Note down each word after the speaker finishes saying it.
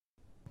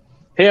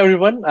Hey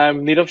everyone,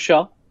 I'm Nirav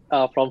Shah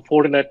from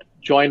Fortinet,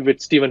 joined with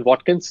Stephen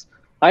Watkins.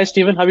 Hi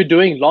Stephen, how are you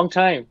doing? Long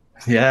time.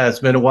 Yeah, it's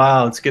been a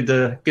while. It's good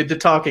to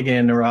talk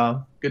again,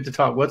 Rob. Good to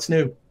talk. What's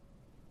new?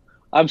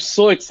 I'm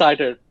so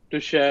excited to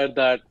share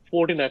that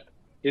Fortinet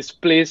is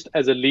placed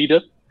as a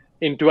leader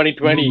in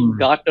 2020 Mm.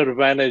 Gartner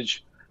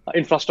Vantage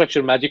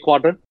Infrastructure Magic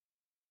Quadrant.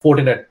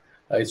 Fortinet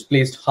is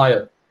placed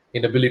higher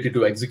in ability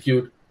to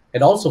execute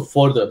and also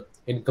further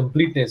in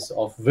completeness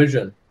of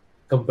vision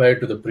compared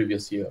to the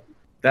previous year.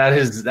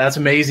 That's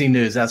amazing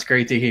news. That's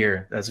great to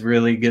hear. That's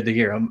really good to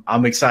hear.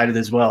 I'm excited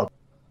as well.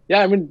 Yeah,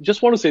 I mean,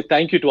 just want to say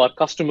thank you to our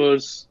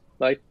customers,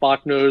 right,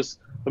 partners,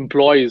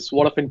 employees.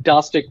 What a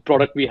fantastic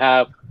product we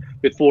have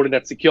with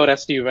Fortinet Secure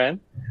SD-WAN,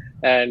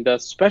 and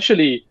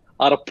especially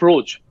our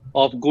approach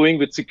of going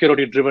with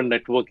security-driven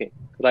networking,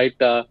 right?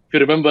 If you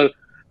remember,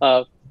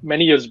 uh,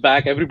 many years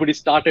back, everybody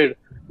started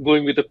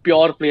going with a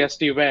pure play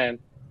SD-WAN,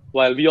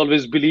 while we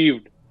always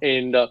believed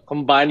in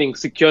combining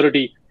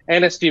security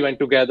and SD-WAN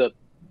together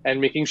and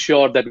making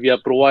sure that we are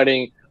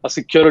providing a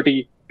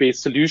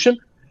security-based solution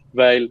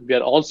while we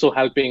are also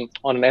helping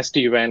on an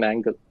SD-WAN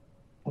angle.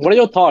 What are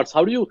your thoughts?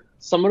 How do you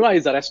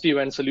summarize our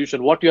SD-WAN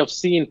solution? What you have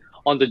seen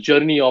on the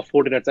journey of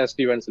Fortinet's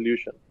SD-WAN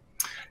solution?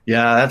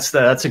 Yeah,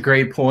 that's a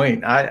great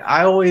point.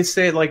 I always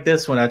say it like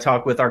this when I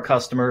talk with our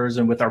customers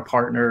and with our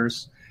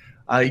partners.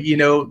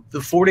 The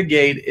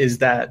FortiGate is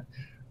that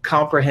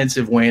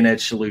comprehensive WAN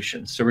edge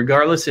solution. So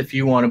regardless if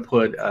you want to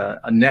put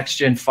a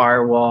next-gen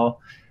firewall,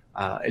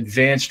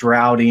 advanced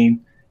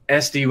routing,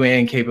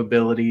 SD-WAN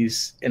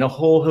capabilities, and a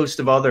whole host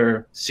of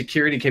other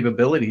security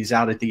capabilities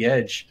out at the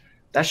edge,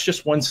 that's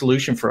just one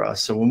solution for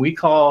us. So when we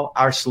call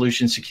our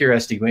solution Secure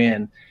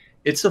SD-WAN,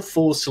 it's a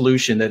full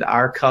solution that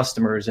our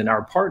customers and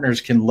our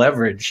partners can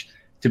leverage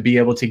to be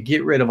able to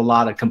get rid of a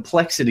lot of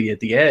complexity at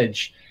the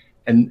edge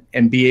and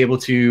be able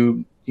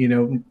to,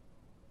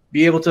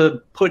 be able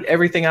to put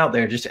everything out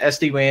there, just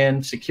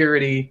SD-WAN,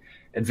 security,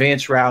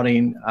 advanced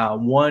routing,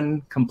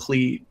 one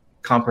complete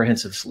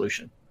comprehensive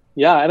solution.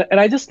 Yeah, and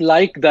I just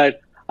like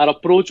that our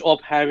approach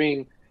of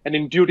having an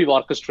intuitive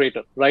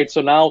orchestrator, right? So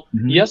now,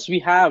 yes, we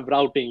have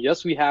routing,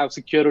 yes, we have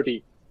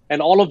security,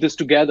 and all of this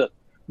together.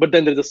 But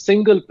then there's a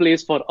single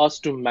place for us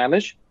to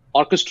manage,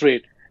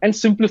 orchestrate, and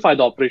simplify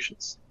the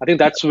operations. I think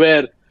that's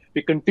where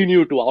we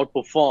continue to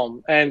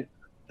outperform. And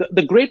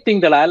the great thing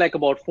that I like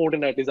about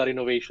Fortinet is our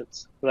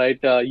innovations, right?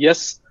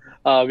 Yes,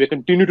 we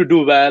continue to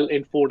do well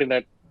in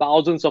Fortinet.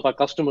 Thousands of our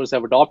customers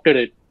have adopted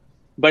it.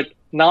 But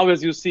now,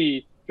 as you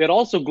see, we're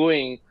also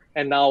going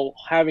and now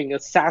having a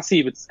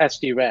SASE with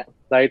SD-WAN,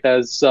 right?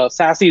 As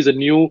SASE is a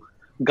new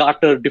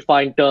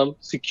Gartner-defined term,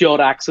 Secure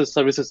Access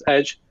Services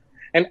Edge.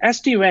 And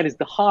SD-WAN is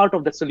the heart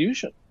of the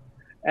solution.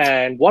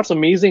 And what's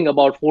amazing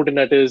about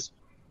Fortinet is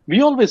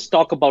we always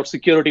talk about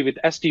security with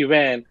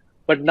SD-WAN,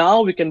 but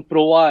now we can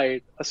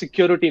provide a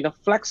security in a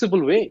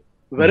flexible way,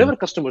 wherever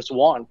customers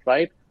want,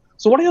 right?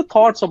 So what are your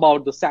thoughts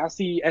about the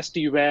SASE,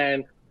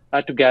 SD-WAN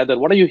together?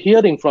 What are you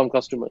hearing from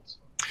customers?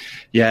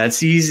 Yeah,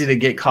 it's easy to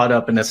get caught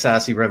up in the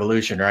SASE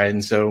revolution, right?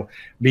 And so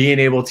being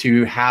able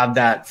to have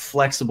that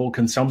flexible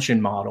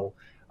consumption model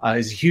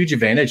is a huge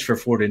advantage for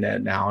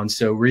Fortinet now. And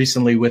so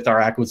recently with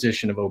our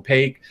acquisition of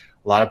Opaque,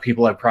 a lot of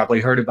people have probably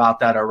heard about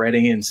that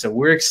already. And so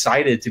we're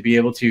excited to be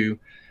able to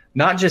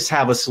not just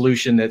have a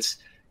solution that's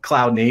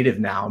cloud native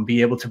now and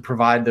be able to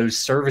provide those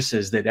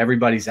services that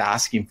everybody's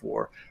asking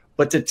for,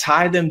 but to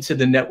tie them to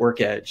the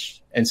network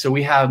edge. And so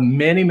we have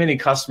many, many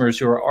customers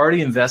who are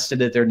already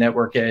invested at their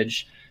network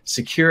edge.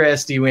 Secure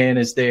SD-WAN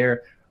is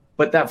there,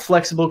 but that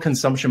flexible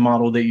consumption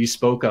model that you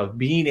spoke of,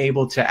 being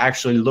able to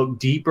actually look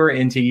deeper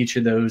into each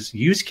of those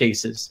use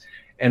cases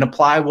and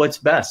apply what's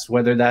best,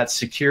 whether that's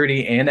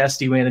security and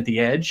SD-WAN at the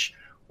edge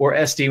or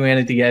SD-WAN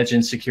at the edge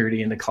and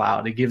security in the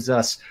cloud. It gives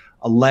us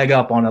a leg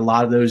up on a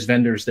lot of those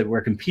vendors that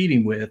we're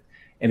competing with.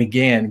 And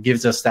again,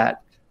 gives us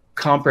that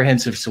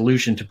comprehensive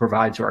solution to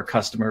provide to our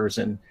customers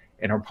and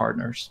our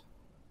partners.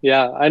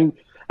 Yeah, and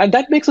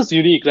that makes us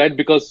unique, right?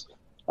 Because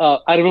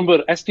I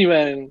remember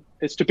SD-WAN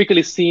is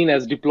typically seen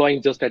as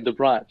deploying just at the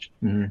branch.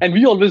 And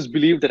we always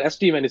believe that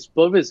SD-WAN is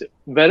pervasive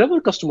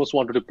wherever customers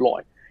want to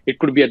deploy. It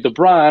could be at the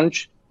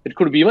branch, it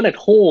could be even at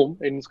home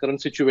in this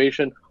current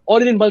situation,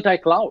 or in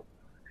multi-cloud.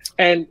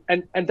 And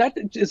that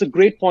is a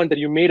great point that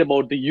you made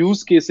about the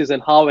use cases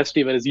and how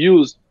SD-WAN is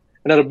used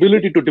and our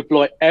ability to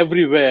deploy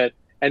everywhere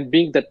and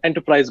being that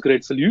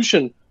enterprise-grade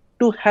solution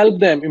to help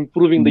them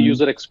improving the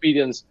user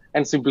experience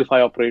and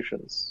simplify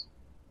operations.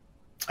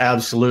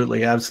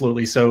 Absolutely,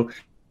 absolutely. So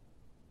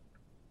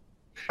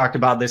talked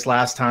about this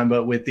last time,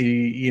 but with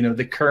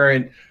the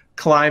current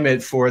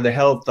climate for the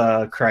health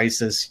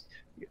crisis,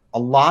 a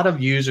lot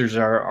of users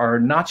are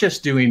not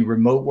just doing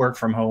remote work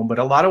from home, but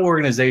a lot of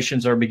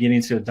organizations are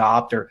beginning to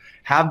adopt or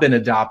have been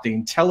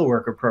adopting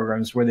teleworker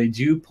programs where they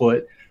do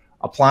put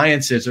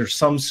appliances or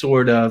some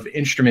sort of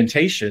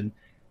instrumentation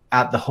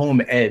at the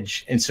home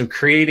edge. And so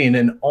creating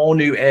an all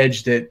new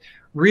edge that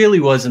really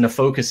wasn't a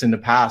focus in the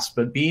past,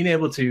 but being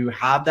able to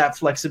have that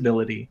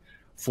flexibility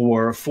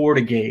for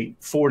FortiGate,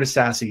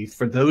 FortiSASE,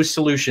 for those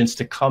solutions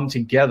to come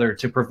together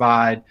to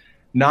provide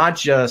not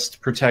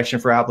just protection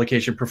for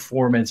application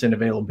performance and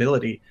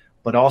availability,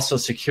 but also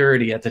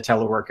security at the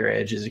teleworker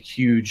edge is a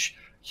huge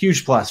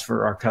plus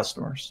for our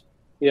customers.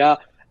 Yeah.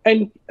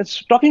 And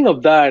talking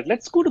of that,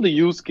 let's go to the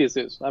use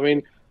cases. I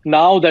mean,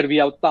 now that we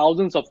have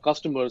thousands of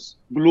customers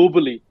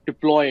globally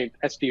deploying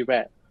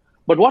SD-WAN,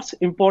 but what's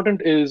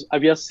important is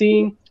we are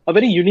seeing a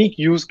very unique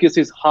use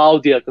cases how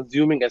they are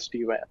consuming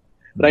SD-WAN,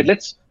 right?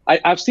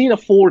 I've seen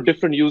 4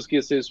 different use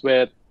cases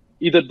where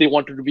either they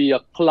wanted to be a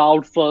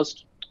cloud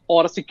first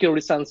or a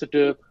security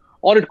sensitive,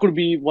 or it could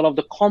be one of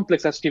the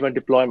complex SD-WAN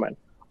deployment.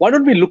 Why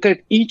don't we look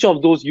at each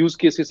of those use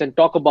cases and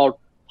talk about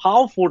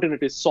how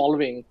Fortinet is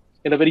solving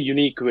in a very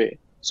unique way?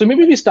 So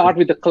maybe we start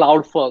with the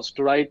cloud first,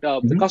 right?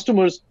 The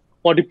customers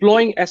who are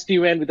deploying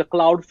SD-WAN with the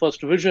cloud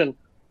first vision,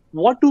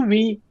 what do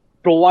we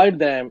provide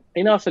them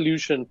in our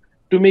solution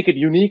to make it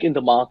unique in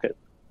the market?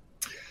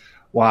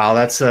 Wow,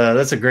 that's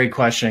a great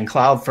question.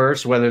 Cloud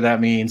first, whether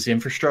that means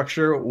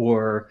infrastructure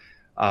or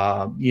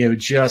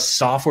just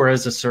software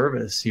as a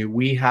service.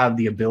 We have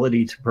the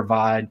ability to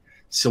provide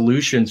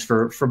solutions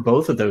for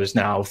both of those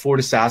now.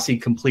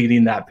 FortiSASE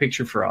completing that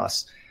picture for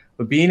us,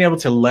 but being able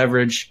to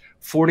leverage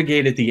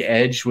FortiGate at the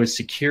edge with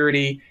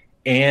security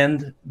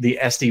and the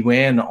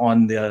SD-WAN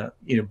on the,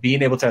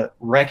 being able to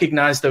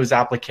recognize those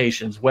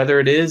applications, whether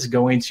it is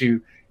going to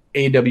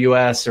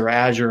AWS or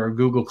Azure or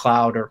Google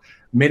Cloud or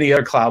many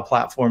other cloud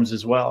platforms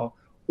as well,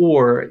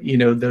 or,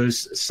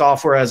 those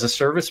software as a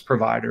service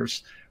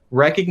providers,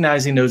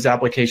 recognizing those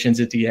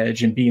applications at the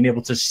edge and being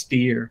able to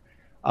steer,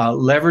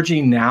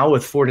 leveraging now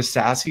with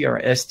FortiSASE,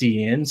 our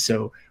SDN.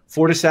 So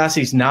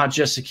FortiSASE is not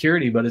just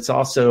security, but it's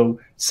also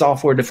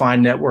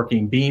software-defined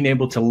networking, being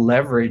able to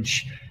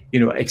leverage,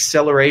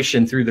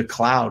 acceleration through the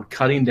cloud,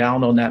 cutting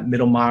down on that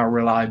middle mile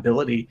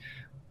reliability,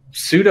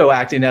 pseudo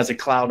acting as a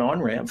cloud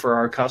on-ramp for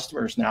our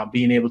customers now,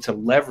 being able to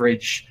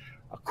leverage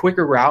a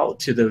quicker route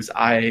to those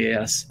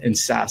IaaS and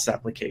SaaS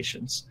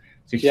applications.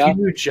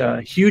 It's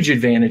a huge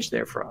advantage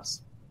there for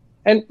us.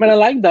 And I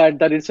like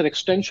that it's an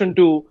extension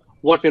to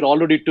what we're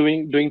already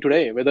doing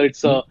today, whether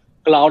it's a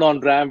cloud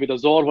on-ramp with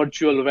Azure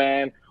Virtual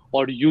WAN,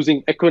 or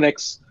using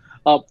Equinix,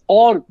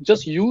 or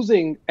just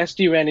using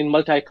SD-WAN in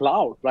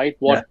multi-cloud, right?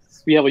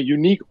 We have a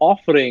unique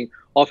offering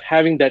of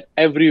having that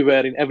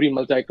everywhere in every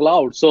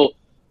multi-cloud. So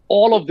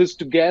all of this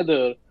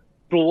together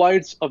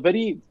provides a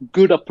very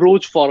good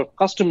approach for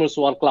customers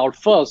who are cloud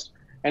first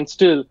and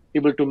still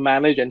able to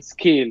manage and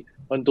scale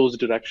on those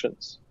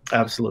directions.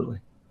 Absolutely.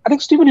 I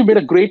think, Stephen, you made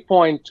a great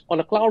point on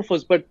a cloud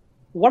first, but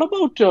what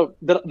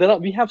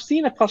about, we have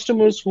seen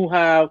customers who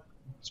have,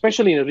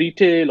 especially in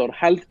retail or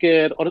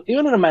healthcare or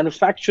even in a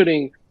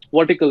manufacturing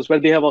verticals, where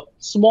they have a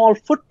small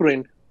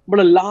footprint, but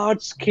a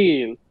large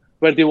scale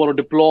where they want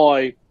to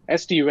deploy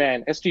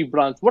SD-WAN,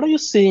 SD-Branch. What are you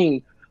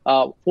seeing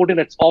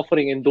Fortinet's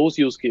offering in those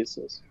use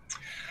cases?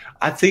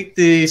 I think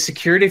the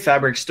security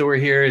fabric story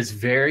here is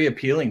very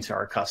appealing to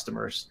our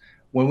customers.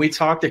 When we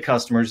talk to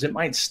customers, it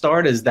might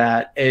start as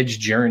that edge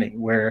journey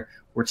where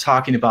we're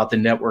talking about the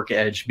network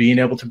edge, being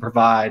able to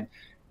provide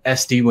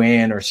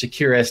SD-WAN or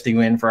secure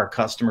SD-WAN for our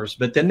customers,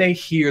 but then they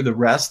hear the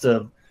rest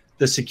of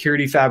the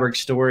security fabric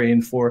story.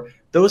 And for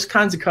those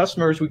kinds of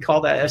customers, we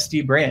call that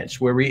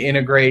SD-Branch, where we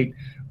integrate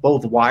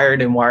both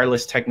wired and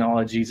wireless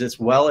technologies, as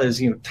well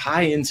as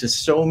tie into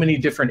so many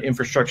different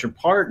infrastructure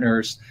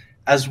partners,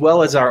 as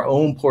well as our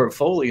own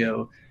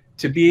portfolio,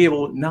 to be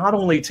able not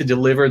only to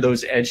deliver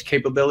those edge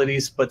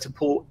capabilities, but to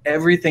pull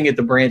everything at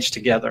the branch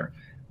together.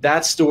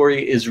 That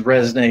story is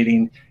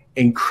resonating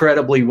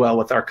incredibly well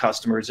with our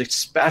customers,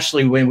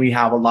 especially when we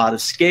have a lot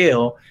of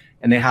scale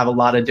and they have a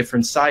lot of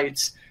different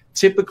sites.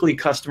 Typically,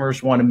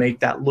 customers want to make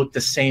that look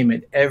the same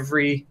at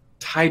every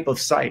type of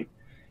site.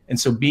 And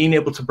so being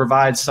able to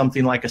provide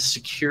something like a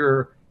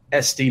secure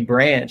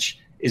SD-Branch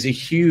is a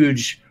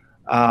huge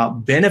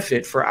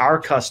benefit for our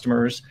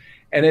customers.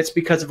 And it's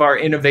because of our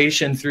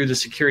innovation through the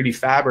security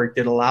fabric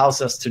that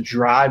allows us to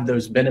drive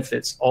those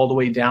benefits all the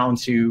way down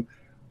to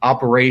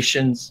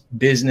operations,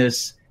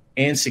 business,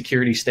 and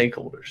security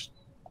stakeholders.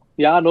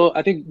 Yeah, no,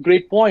 I think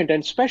great point.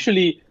 And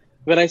especially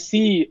when I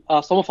see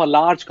some of our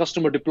large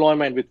customer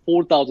deployment with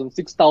 4,000,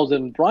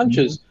 6,000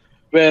 branches,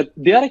 where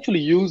they are actually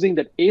using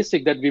that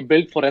ASIC that we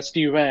built for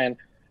SD-WAN,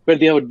 where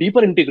they have a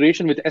deeper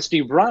integration with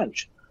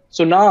SD-Branch.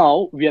 So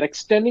now we are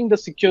extending the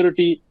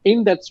security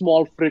in that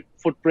small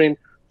footprint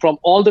from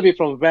all the way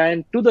from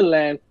WAN to the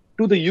LAN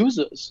to the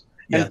users,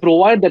 and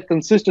provide that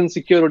consistent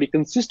security,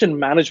 consistent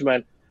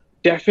management.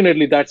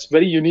 Definitely, that's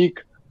very unique.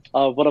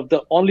 One of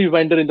the only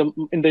vendor in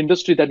the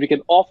industry that we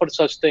can offer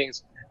such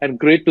things, and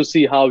great to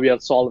see how we are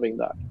solving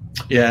that.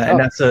 Yeah,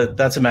 and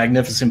that's a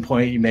magnificent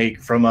point you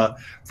make from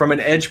an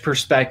edge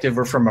perspective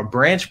or from a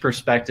branch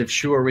perspective.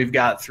 Sure, we've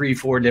got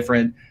 3-4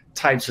 different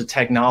types of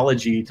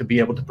technology to be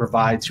able to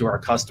provide to our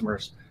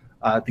customers.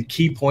 The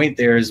key point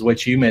there is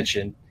what you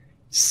mentioned: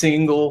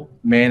 single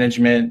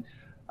management,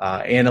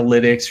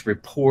 analytics,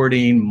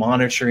 reporting,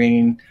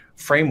 monitoring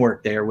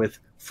framework there with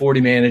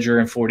FortiManager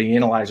and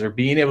FortiAnalyzer,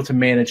 being able to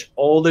manage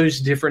all those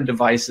different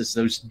devices,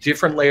 those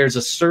different layers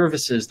of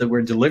services that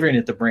we're delivering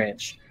at the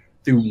branch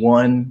through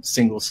one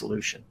single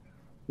solution.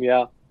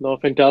 Yeah, no,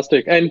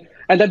 fantastic. And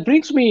that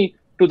brings me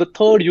to the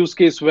third use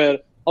case where,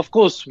 of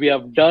course, we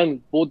have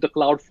done both the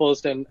cloud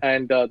first and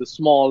the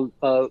small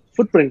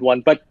footprint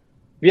one, but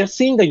we are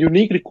seeing a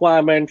unique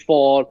requirement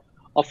for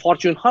a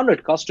Fortune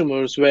 100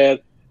 customers where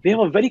they have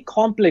a very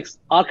complex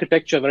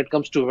architecture when it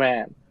comes to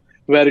WAN,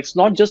 where it's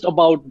not just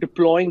about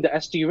deploying the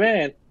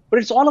SD-WAN, but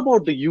it's all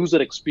about the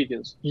user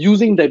experience,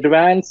 using the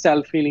advanced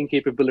self-healing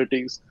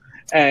capabilities,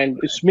 and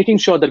it's making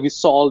sure that we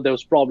solve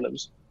those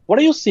problems. What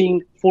are you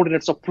seeing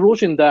Fortinet's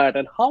approach in that,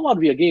 and how are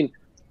we, again,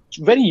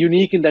 very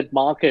unique in that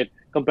market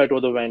compared to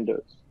other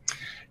vendors?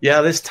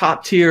 Yeah, this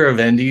top tier of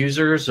end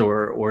users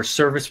or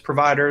service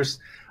providers,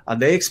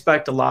 they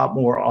expect a lot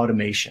more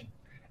automation.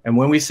 And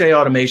when we say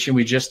automation,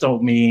 we just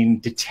don't mean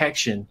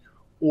detection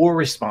or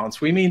response.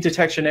 We mean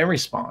detection and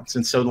response.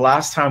 And so the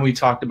last time we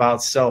talked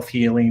about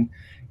self-healing,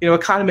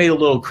 it kind of made a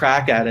little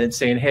crack at it,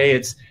 saying, hey,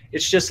 it's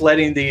just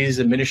letting these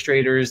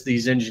administrators,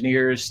 these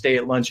engineers stay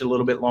at lunch a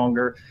little bit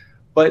longer.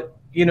 But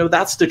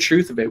that's the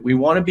truth of it. We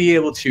want to be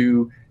able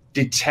to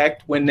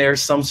detect when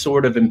there's some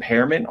sort of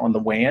impairment on the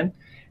WAN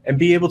and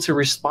be able to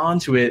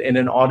respond to it in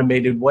an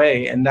automated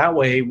way. And that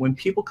way, when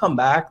people come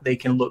back, they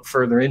can look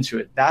further into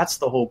it. That's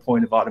the whole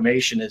point of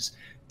automation, is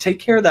take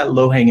care of that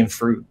low-hanging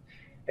fruit.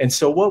 And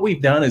so what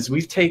we've done is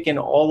we've taken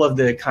all of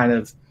the kind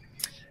of,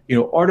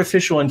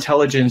 artificial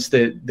intelligence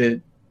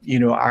that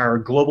our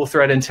global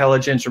threat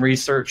intelligence and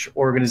research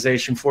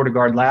organization,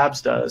 FortiGuard Labs,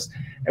 does.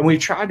 And we've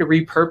tried to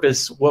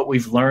repurpose what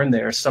we've learned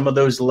there, some of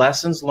those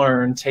lessons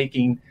learned,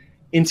 taking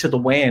into the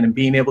WAN and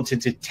being able to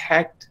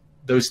detect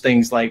those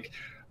things like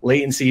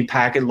latency,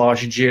 packet loss,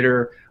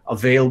 jitter,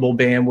 available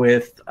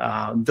bandwidth,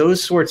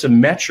 those sorts of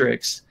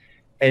metrics,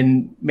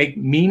 and make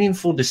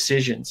meaningful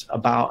decisions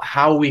about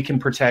how we can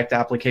protect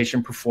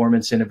application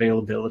performance and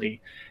availability.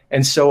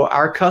 And so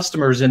our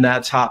customers in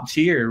that top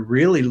tier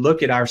really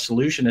look at our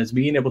solution as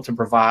being able to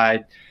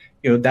provide,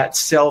 that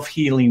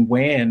self-healing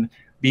WAN,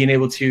 being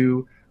able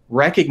to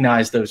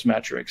recognize those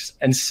metrics.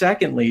 And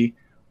secondly,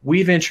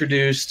 we've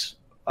introduced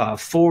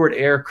forward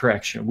error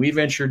correction. We've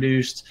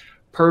introduced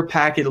per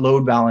packet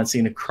load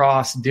balancing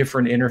across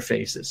different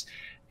interfaces.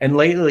 And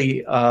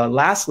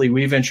lastly,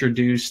 we've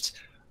introduced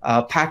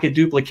packet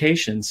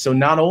duplication. So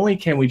not only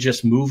can we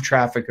just move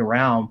traffic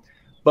around,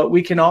 but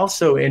we can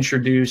also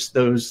introduce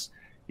those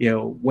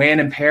WAN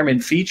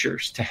impairment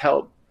features to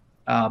help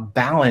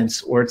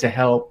balance or to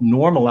help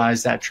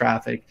normalize that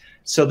traffic.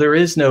 So there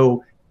is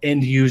no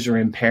end user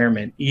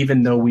impairment,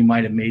 even though we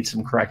might have made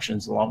some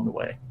corrections along the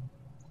way.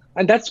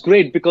 And that's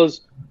great,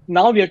 because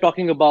now we are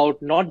talking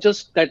about not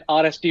just that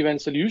our SD-WAN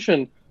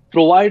solution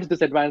provides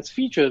this advanced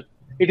feature,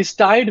 it is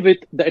tied with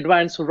the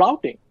advanced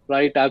routing,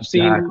 right? I've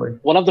seen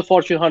one of the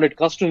Fortune 100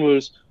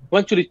 customers who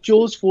actually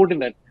chose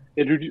Fortinet.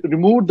 It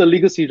removed the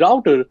legacy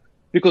router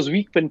because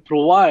we can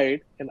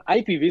provide an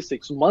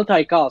IPv6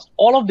 multicast,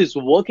 all of this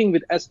working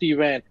with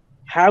SD-WAN,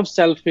 have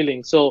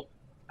self-healing. So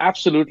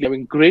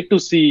absolutely, great to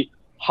see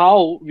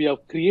how we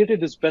have created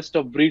this best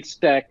of breed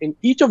stack in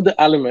each of the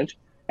elements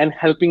and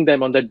helping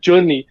them on that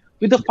journey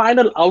with the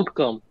final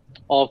outcome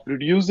of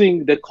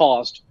reducing their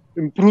cost,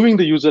 improving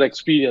the user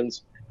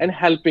experience, and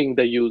helping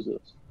the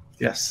users.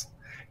 Yes.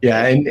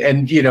 Yeah, and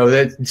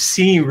that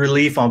seeing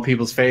relief on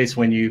people's face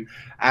when you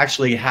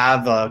actually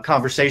have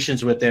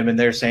conversations with them and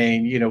they're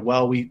saying,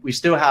 well, we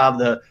still have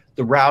the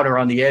router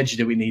on the edge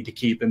that we need to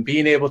keep, and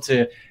being able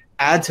to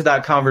add to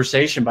that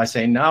conversation by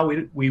saying,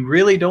 no, we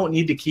really don't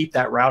need to keep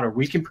that router.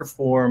 We can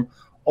perform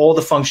all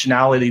the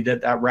functionality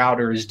that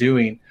router is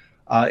doing,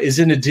 is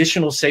an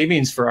additional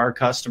savings for our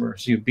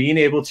customers. Being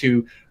able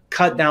to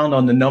cut down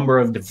on the number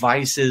of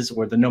devices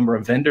or the number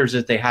of vendors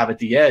that they have at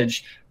the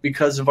edge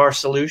because of our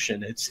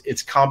solution.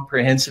 It's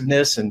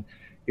comprehensiveness and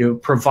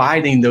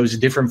providing those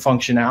different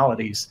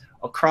functionalities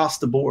across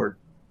the board.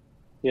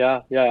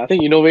 Yeah. I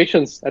think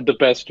innovation's at the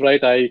best,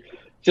 right?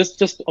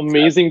 Just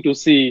amazing to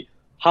see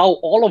how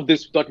all of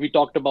this that we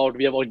talked about,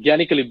 we have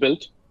organically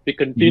built. We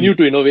continue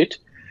to innovate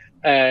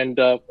and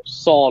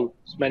solve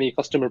many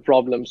customer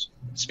problems.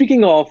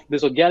 Speaking of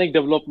this organic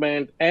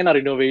development and our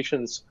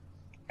innovations,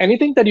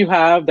 anything that you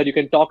have that you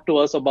can talk to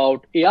us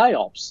about AI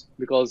Ops?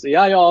 Because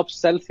AI Ops,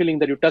 self-healing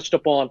that you touched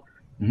upon,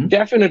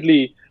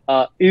 definitely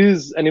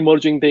is an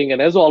emerging thing.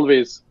 And as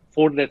always,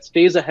 Fortinet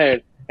stays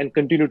ahead and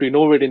continue to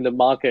innovate in the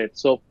market.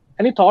 So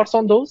any thoughts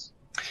on those?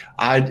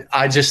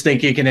 I just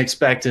think you can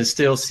expect to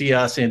still see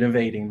us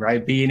innovating,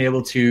 right? Being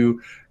able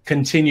to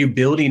continue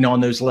building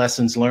on those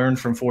lessons learned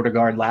from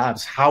FortiGuard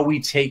Labs, how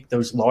we take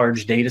those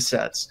large data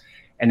sets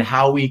and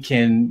how we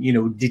can,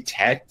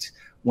 detect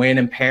WAN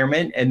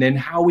impairment, and then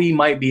how we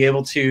might be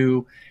able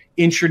to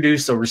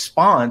introduce a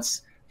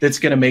response that's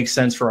going to make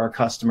sense for our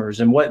customers.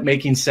 And what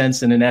making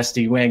sense in an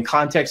SD-WAN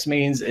context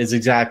means is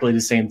exactly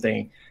the same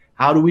thing.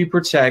 How do we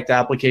protect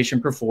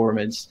application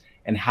performance,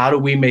 and how do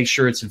we make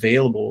sure it's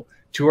available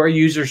to our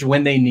users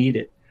when they need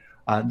it?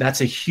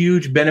 That's a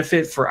huge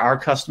benefit for our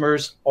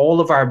customers. All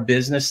of our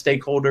business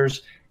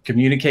stakeholders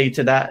communicate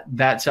to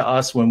that to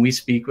us when we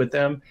speak with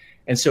them.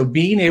 And so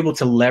being able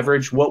to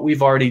leverage what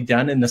we've already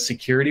done in the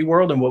security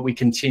world and what we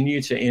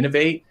continue to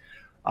innovate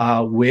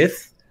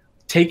with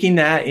taking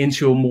that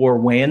into a more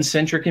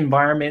WAN-centric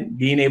environment,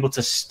 being able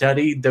to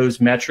study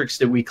those metrics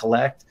that we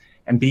collect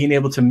and being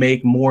able to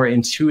make more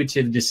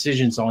intuitive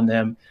decisions on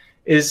them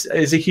is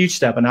a huge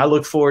step. And I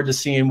look forward to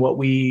seeing what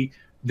we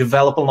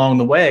develop along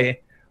the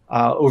way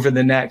over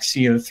the next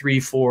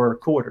 3-4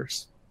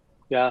 quarters.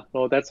 Yeah,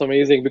 no, that's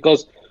amazing,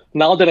 because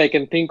now that I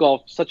can think of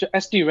such a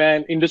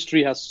SD-WAN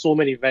industry has so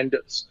many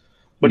vendors.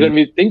 But when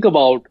we think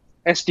about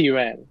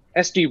SD-WAN,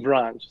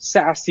 SD-Branch,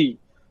 SASE,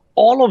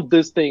 all of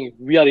these things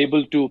we are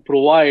able to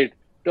provide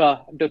to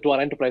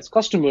our enterprise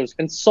customers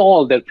and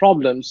solve their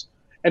problems,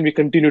 and we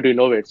continue to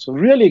innovate. So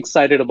really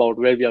excited about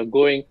where we are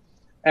going.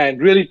 And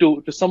really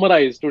to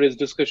summarize today's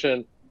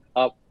discussion,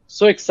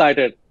 so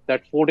excited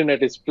that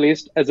Fortinet is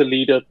placed as a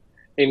leader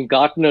in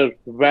Gartner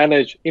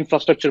Vantage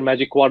Infrastructure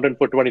Magic Quadrant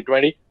for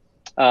 2020.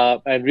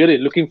 And really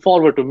looking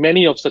forward to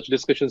many of such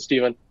discussions,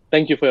 Stephen.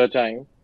 Thank you for your time.